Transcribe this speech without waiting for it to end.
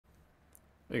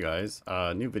Hey guys,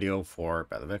 new video for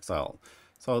Path of Exile.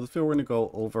 So this video we're going to go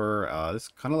over, this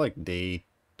kind of like day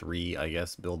 3, I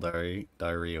guess, build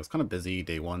diary. It was kind of busy,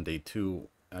 day 1, day 2.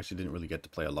 Actually didn't really get to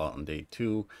play a lot on day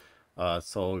 2.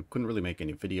 So couldn't really make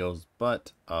any videos,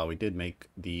 but we did make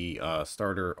the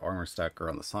starter armor stacker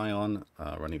on the Scion,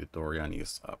 running the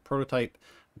Doriani's prototype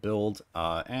build,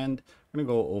 and we're going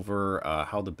to go over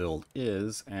how the build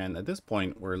is. And at this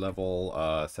point we're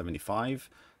level 75.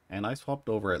 And I swapped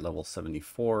over at level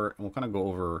 74, and we'll kind of go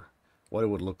over what it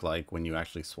would look like when you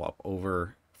actually swap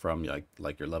over from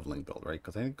like your leveling build, right?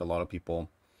 Because I think a lot of people,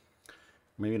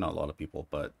 maybe not a lot of people,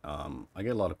 but I get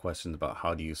a lot of questions about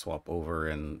how do you swap over,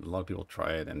 and a lot of people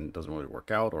try it and it doesn't really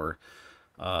work out, or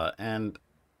and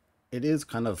it is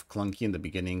kind of clunky in the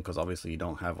beginning because obviously you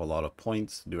don't have a lot of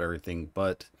points to do everything,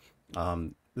 but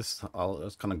I'll just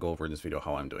kind of go over in this video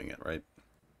how I'm doing it, right?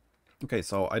 Okay,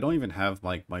 so I don't even have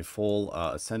my full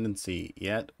ascendancy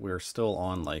yet. We're still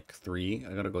on like 3.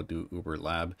 I gotta go do Uber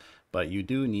Lab, but you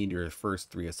do need your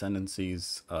first 3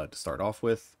 ascendancies to start off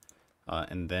with,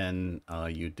 and then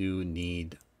you do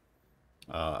need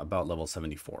about level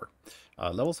 74.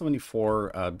 Level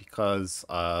 74 because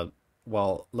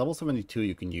well, level 72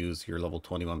 you can use your level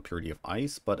 21 Purity of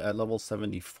Ice, but at level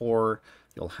 74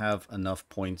 you'll have enough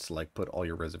points to like put all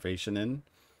your reservation in.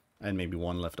 And maybe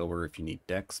 1 left over if you need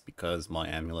dex, because my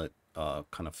amulet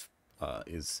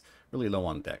is really low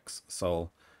on dex. So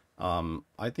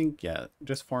I think, yeah,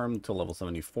 just farm till level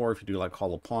 74. If you do like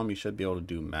Hollow Palm, you should be able to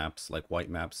do maps, like white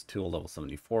maps, till level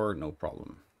 74, no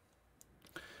problem.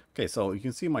 Okay, so you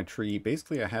can see my tree.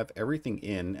 Basically, I have everything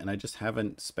in, and I just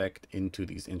haven't spec'd into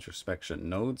these introspection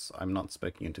nodes. I'm not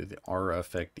spec'ing into the aura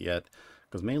effect yet,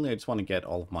 because mainly I just want to get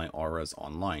all of my auras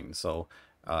online. So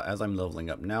as I'm leveling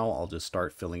up now, I'll just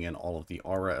start filling in all of the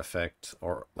aura effect,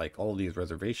 or like all of these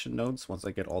reservation nodes. Once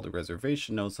I get all the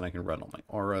reservation nodes, then I can run all my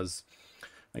auras.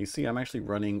 Now you see I'm actually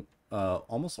running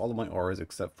almost all of my auras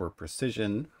except for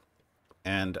precision.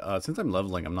 And since I'm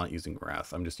leveling, I'm not using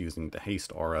Wrath. I'm just using the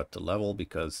haste aura to level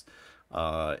because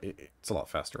it's a lot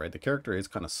faster, right? The character is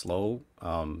kind of slow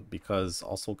because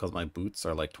my boots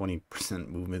are like 20%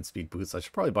 movement speed boots. I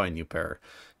should probably buy a new pair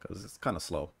because it's kind of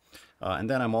slow. And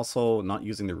then I'm also not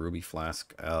using the Ruby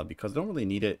Flask because I don't really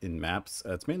need it in maps.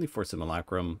 It's mainly for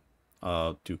Simulacrum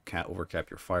to overcap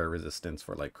your fire resistance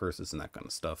for like curses and that kind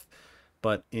of stuff.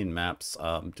 But in maps,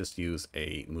 just use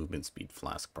a movement speed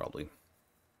flask probably.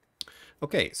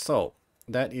 Okay, so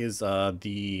that is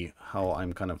how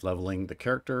I'm kind of leveling the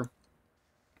character.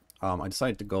 I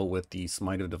decided to go with the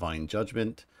Smite of Divine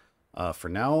Judgment for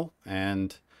now,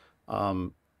 and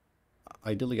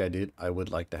ideally I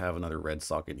would like to have another red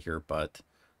socket here, but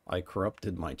I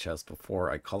corrupted my chest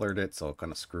before I colored it, so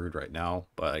kind of screwed right now,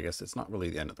 but I guess it's not really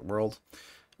the end of the world.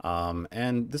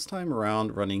 And this time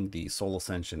around running the Soul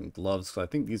Ascension gloves, so I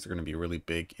think these are going to be really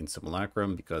big in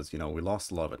Simulacrum because, you know, we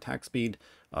lost a lot of attack speed.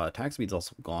 Attack speed's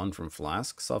also gone from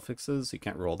Flask suffixes, so you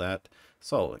can't roll that.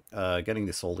 So getting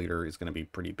the Soul Leader is going to be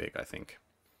pretty big, I think.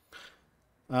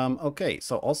 Okay,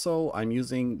 so also I'm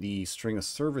using the String of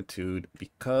Servitude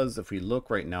because if we look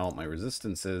right now at my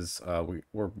resistances,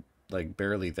 we're like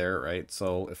barely there, right?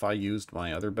 So if I used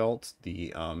my other belt,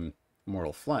 the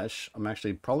Mortal Flesh, I'm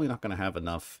actually probably not going to have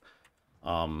enough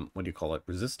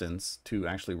resistance to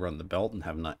actually run the belt and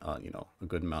have you know, a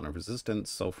good amount of resistance.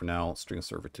 So for now, String of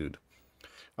Servitude.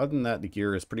 Other than that, the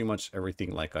gear is pretty much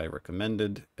everything like I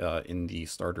recommended in the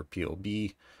starter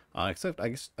POB, except I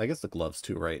guess the gloves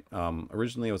too, right?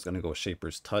 Originally I was going to go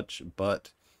Shaper's Touch,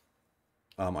 but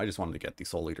I just wanted to get the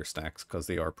Soul Eater stacks because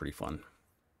they are pretty fun.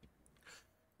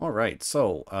 All right,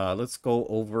 so let's go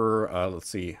over, let's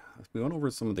see, we went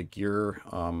over some of the gear.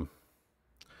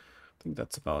 I think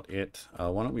that's about it.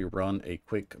 Why don't we run a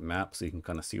quick map so you can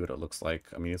kind of see what it looks like.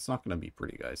 I mean, it's not going to be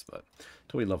pretty, guys, but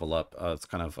until we level up, it's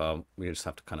kind of, we just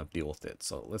have to kind of deal with it.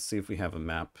 So let's see if we have a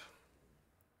map.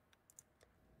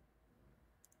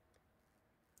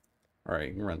 All right,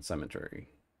 you can run Cemetery.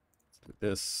 Let's do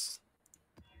this.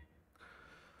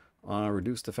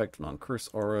 Reduced effect on curse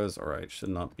auras. All right, should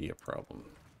not be a problem.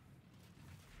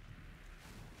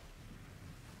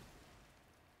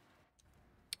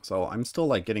 So I'm still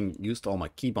like getting used to all my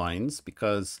keybinds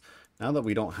because now that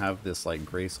we don't have this like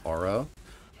Grace aura,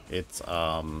 it's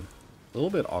a little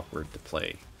bit awkward to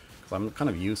play. Because I'm kind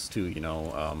of used to, you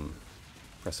know,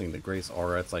 pressing the Grace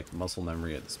aura. It's like muscle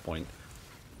memory at this point.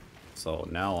 So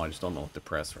now I just don't know what to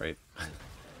press, right?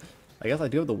 I guess I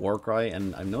do have the Warcry,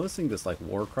 and I'm noticing this like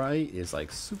Warcry is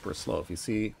like super slow. If you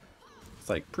see, it's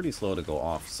like pretty slow to go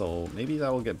off. So maybe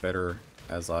that will get better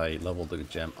as I level the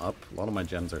gem up. A lot of my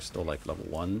gems are still like level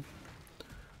 1.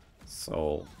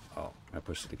 So, oh, I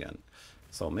pushed it again.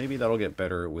 So maybe that'll get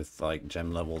better with like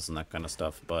gem levels and that kind of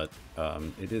stuff, but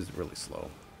it is really slow.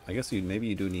 I guess maybe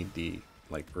you do need the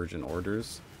like urgent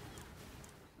orders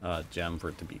gem for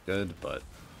it to be good, but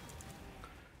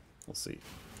we'll see.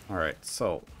 Alright,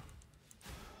 so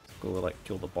let's go like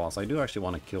kill the boss. I do actually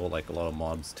want to kill like a lot of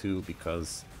mobs too,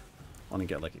 because I want to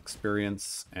get like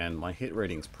experience, and my hit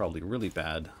rating is probably really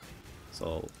bad,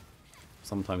 so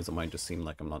sometimes it might just seem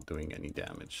like I'm not doing any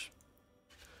damage.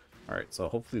 Alright, so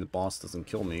hopefully the boss doesn't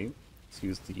kill me. Let's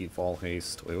use the fall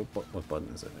haste. Wait, what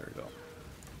button is it? There we go.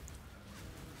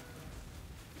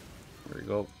 There we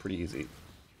go, pretty easy.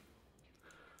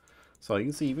 So you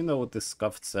can see, even though with this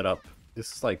scuffed setup,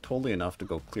 this is like totally enough to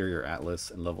go clear your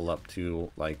Atlas and level up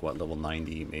to like what, level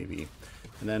 90 maybe.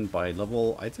 And then by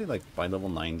level, I'd say like by level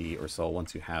 90 or so,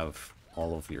 once you have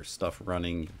all of your stuff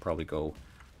running, you can probably go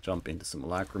jump into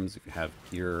simulacrums if you have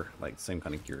gear, like same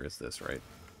kind of gear as this, right?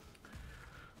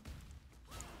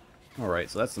 Alright,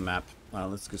 so that's the map.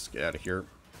 Let's just get out of here.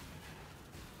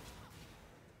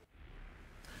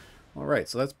 Alright,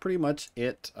 so that's pretty much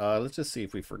it. Let's just see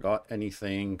if we forgot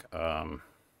anything. No,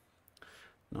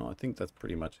 I think that's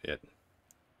pretty much it.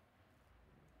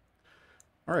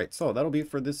 Alright, so that'll be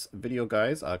it for this video,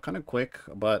 guys. Kind of quick,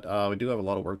 but we do have a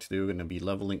lot of work to do. We're going to be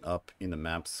leveling up in the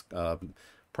maps.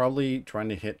 Probably trying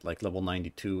to hit like level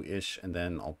 92-ish, and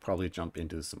then I'll probably jump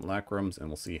into the simulacrums, and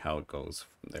we'll see how it goes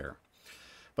from there.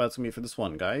 But that's going to be it for this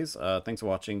one, guys. Thanks for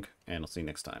watching, and I'll see you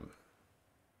next time.